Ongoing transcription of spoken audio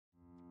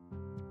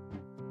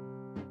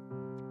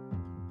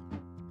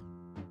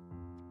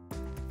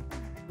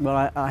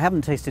Well, I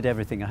haven't tasted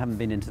everything. I haven't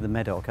been into the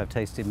Medoc. I've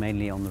tasted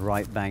mainly on the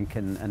right bank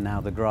and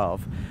now the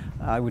Grave.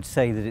 I would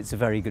say that it's a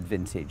very good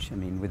vintage. I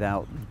mean,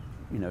 without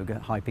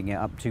hyping it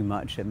up too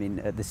much. I mean,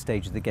 at this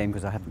stage of the game,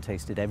 because I haven't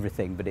tasted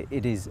everything, but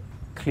it is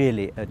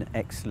clearly an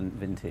excellent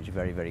vintage,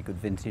 very, very good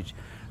vintage.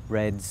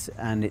 Reds,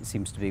 and it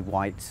seems to be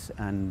whites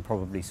and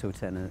probably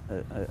Sauternes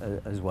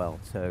as well.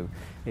 So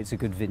it's a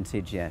good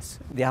vintage, yes.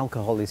 The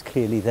alcohol is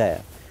clearly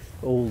there.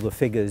 All the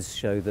figures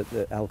show that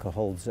the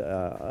alcohols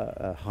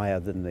are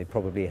higher than they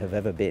probably have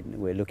ever been.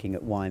 We're looking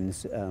at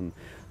wines,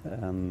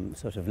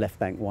 sort of left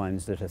bank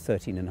wines that are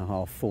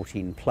 13.5,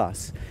 14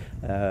 plus,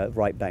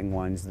 right bank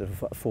wines that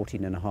are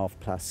 14.5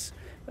 plus.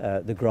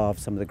 The Grave,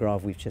 some of the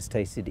Grave we've just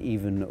tasted,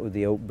 even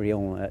the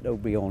Haut-Brion at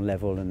Haut-Brion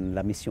level and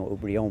La Mission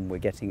Haut-Brion, we're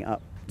getting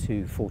up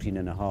to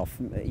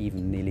 14.5,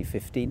 even nearly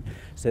 15.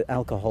 So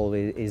alcohol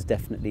is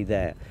definitely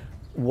there.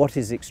 What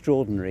is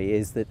extraordinary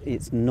is that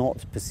it's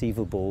not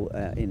perceivable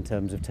in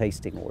terms of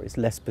tasting, or it's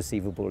less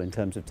perceivable in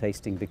terms of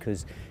tasting,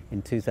 because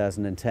in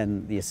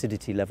 2010 the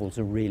acidity levels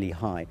are really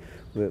high.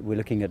 We're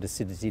looking at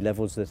acidity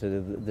levels that are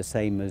the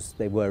same as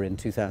they were in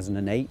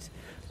 2008.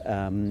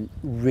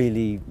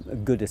 Really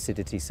good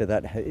acidity, so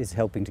that is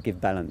helping to give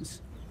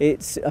balance.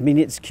 I mean,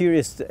 it's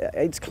curious.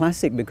 It's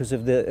classic because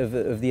of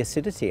the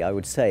acidity, I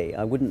would say.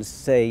 I wouldn't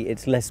say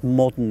it's less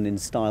modern in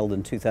style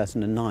than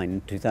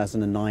 2009.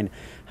 2009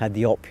 had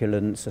the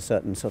opulence, a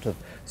certain sort of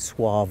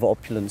suave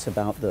opulence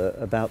about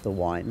the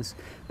wines,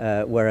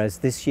 whereas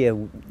this year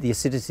the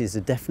acidities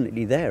are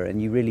definitely there,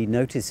 and you really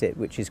notice it,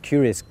 which is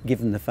curious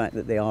given the fact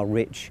that they are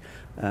rich,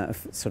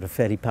 sort of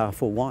fairly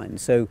powerful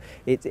wines. So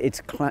it's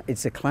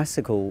a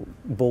classical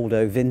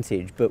Bordeaux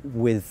vintage, but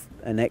with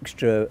an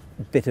extra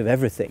bit of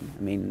everything.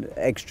 I mean,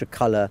 extra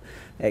colour,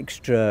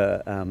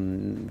 extra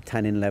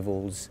tannin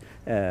levels,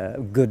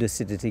 good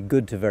acidity,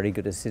 good to very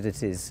good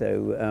acidities.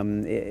 So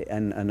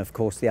and of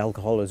course the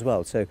alcohol as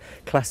well. So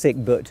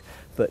classic, but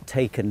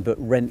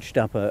wrenched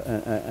up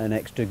an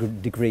extra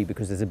degree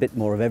because there's a bit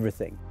more of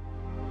everything.